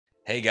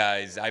Hey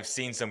guys, I've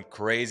seen some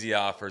crazy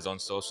offers on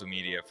social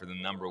media for the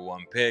number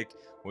one pick,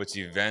 which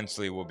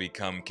eventually will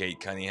become Cade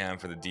Cunningham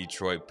for the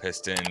Detroit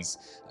Pistons.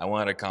 I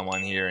wanted to come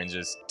on here and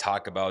just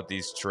talk about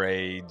these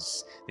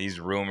trades, these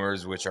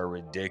rumors, which are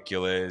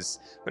ridiculous,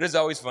 but it's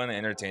always fun to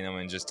entertain them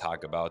and just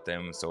talk about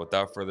them. So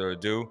without further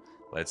ado,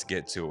 let's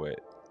get to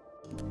it.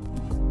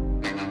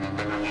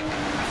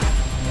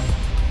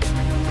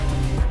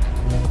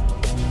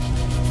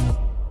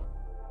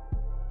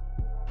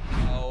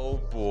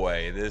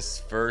 Boy, this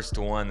first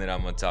one that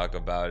I'm gonna talk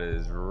about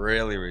is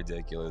really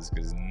ridiculous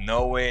because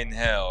no way in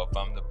hell, if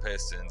I'm the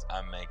Pistons,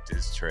 I make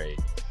this trade.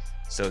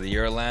 So the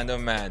Orlando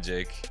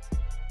Magic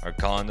are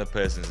calling the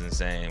Pistons and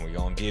saying, we're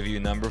gonna give you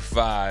number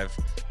 5,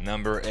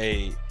 number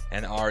 8,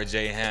 and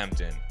RJ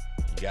Hampton.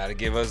 You gotta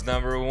give us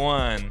number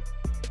 1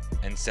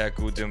 and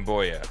Sekou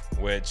Doumbouya,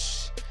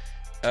 which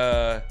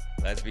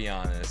let's be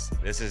honest,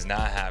 this is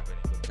not happening.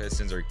 The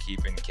Pistons are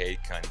keeping Cade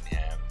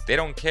Cunningham. They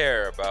don't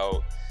care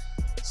about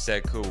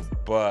Sekou,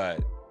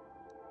 but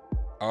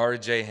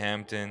RJ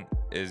Hampton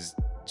is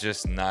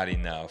just not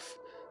enough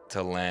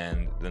to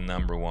land the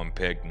number 1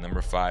 pick,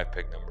 number 5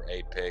 pick, number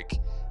 8 pick.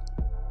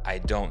 I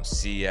don't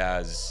see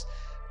as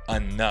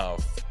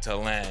enough to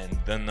land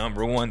the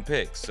number 1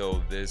 pick.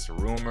 So this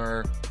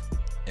rumor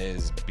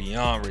is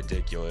beyond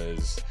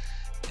ridiculous.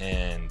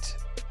 And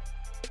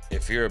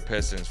if you're a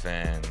Pistons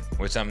fan,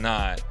 which I'm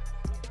not,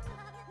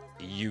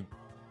 you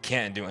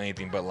can't do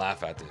anything but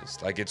laugh at this.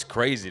 Like, it's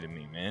crazy to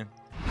me, man.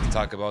 Let's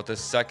talk about the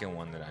second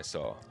one that I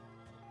saw.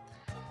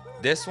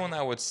 This one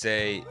I would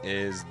say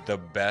is the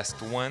best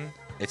one.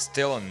 It's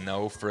still a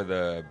no for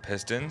the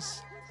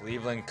Pistons.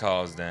 Cleveland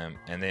calls them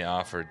and they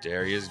offer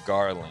Darius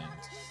Garland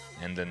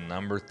and the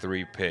number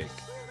 3 pick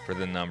for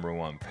the number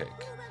 1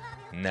 pick.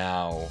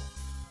 Now,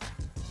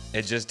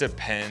 it just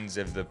depends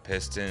if the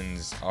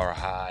Pistons are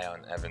high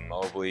on Evan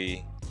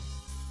Mobley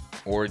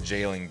or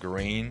Jalen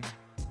Green,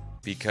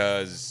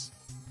 because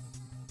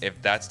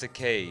if that's the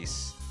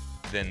case,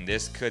 then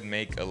this could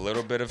make a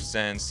little bit of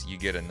sense. You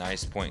get a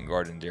nice point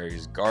guard in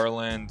Darius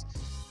Garland.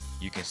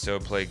 You can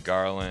still play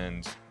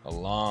Garland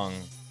along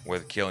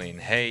with Killian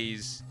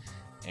Hayes,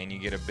 and you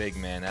get a big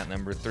man at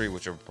number 3,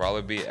 which will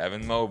probably be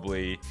Evan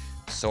Mobley.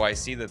 So I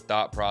see the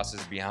thought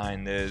process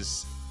behind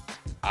this.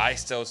 I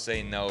still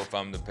say no if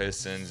I'm the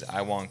Pistons.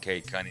 I want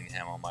Cade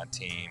Cunningham on my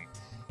team.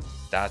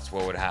 That's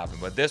what would happen.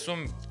 But this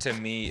one, to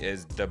me,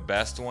 is the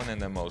best one and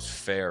the most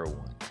fair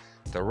one.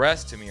 The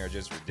rest, to me, are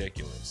just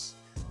ridiculous.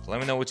 So let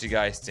me know what you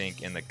guys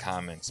think in the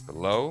comments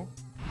below.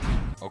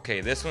 Okay,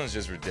 this one's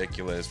just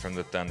ridiculous from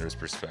the Thunder's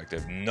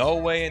perspective. No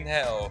way in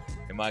hell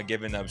am I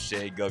giving up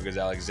Shai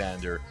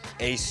Gilgeous-Alexander,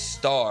 a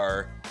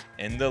star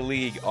in the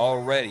league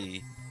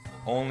already,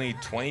 only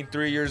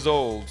 23 years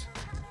old,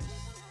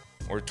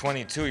 or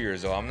 22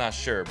 years old, I'm not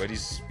sure, but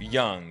he's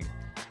young,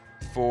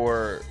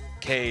 for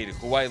Cade,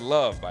 who I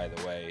love, by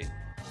the way,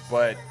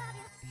 but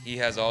he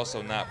has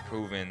also not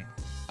proven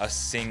a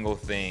single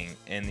thing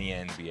in the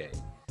NBA.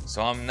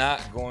 So I'm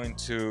not going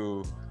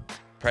to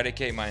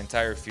predicate my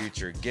entire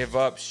future, give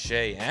up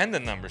Shai and the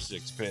number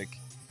 6 pick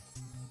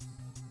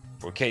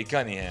for Cade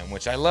Cunningham,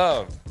 which I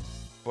love.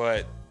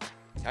 But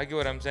I get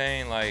what I'm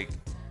saying. Like,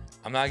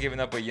 I'm not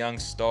giving up a young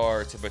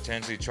star to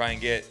potentially try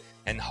and get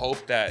and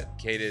hope that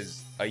Cade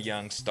is a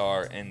young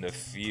star in the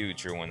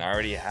future when I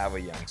already have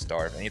a young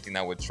star. If anything,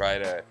 I would try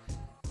to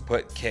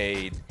put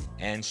Cade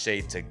and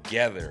Shai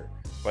together.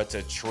 But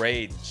to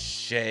trade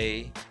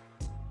Shai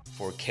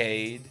for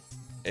Cade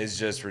is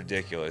just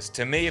ridiculous.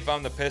 To me, if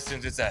I'm the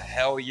Pistons, it's a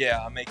hell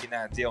yeah, I'm making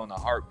that deal in a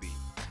heartbeat.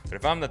 But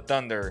if I'm the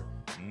Thunder,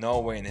 no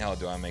way in hell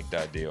do I make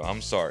that deal.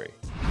 I'm sorry.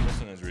 This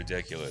one is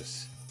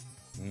ridiculous.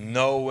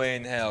 No way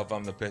in hell if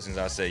I'm the Pistons,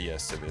 I say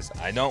yes to this.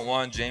 I don't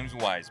want James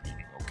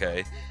Wiseman,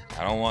 okay?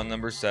 I don't want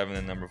number 7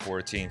 and number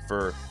 14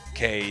 for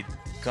Cade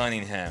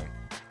Cunningham.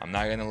 I'm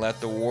not going to let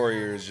the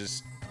Warriors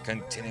just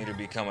continue to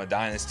become a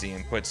dynasty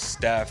and put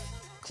Steph,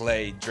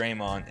 Clay,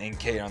 Draymond, and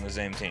Cade on the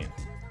same team.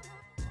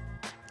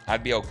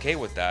 I'd be okay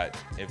with that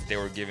if they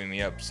were giving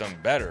me up some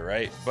better,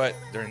 right? But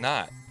they're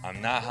not. I'm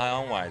not high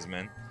on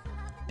Wiseman.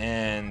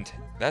 And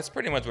that's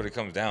pretty much what it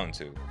comes down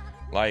to.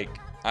 Like,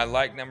 I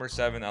like number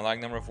 7, I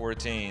like number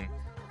 14,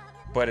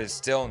 but it's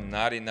still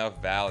not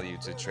enough value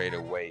to trade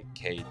away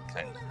Cade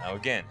Cunningham. Now,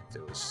 again, if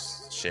it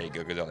was Shai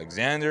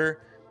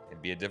Gilgeous-Alexander,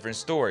 it'd be a different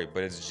story.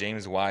 But it's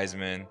James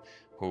Wiseman,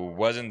 who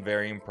wasn't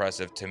very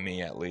impressive to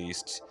me, at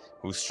least,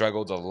 who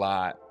struggled a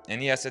lot.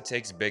 And yes, it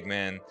takes big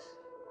men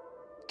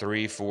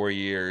 3-4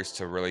 years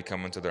to really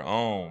come into their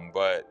own.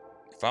 But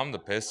if I'm the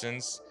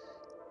Pistons,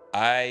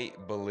 I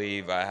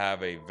believe I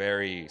have a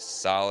very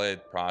solid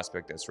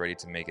prospect that's ready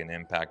to make an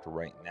impact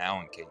right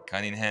now in Cade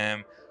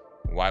Cunningham.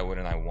 Why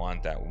wouldn't I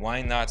want that?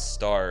 Why not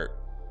start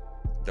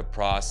the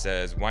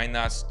process? Why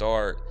not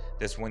start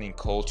this winning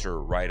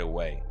culture right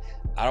away?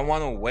 I don't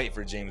want to wait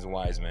for James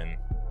Wiseman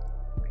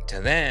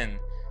to then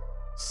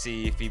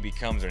see if he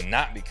becomes or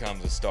not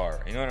becomes a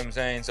star. You know what I'm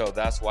saying? So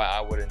that's why I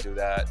wouldn't do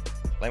that.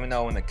 Let me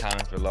know in the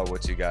comments below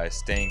what you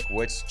guys think.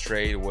 Which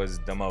trade was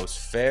the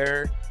most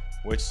fair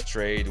which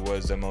trade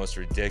was the most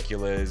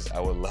ridiculous. I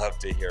would love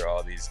to hear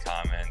all these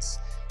comments.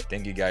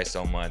 Thank you guys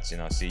so much,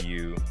 and I'll see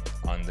you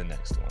on the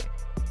next one.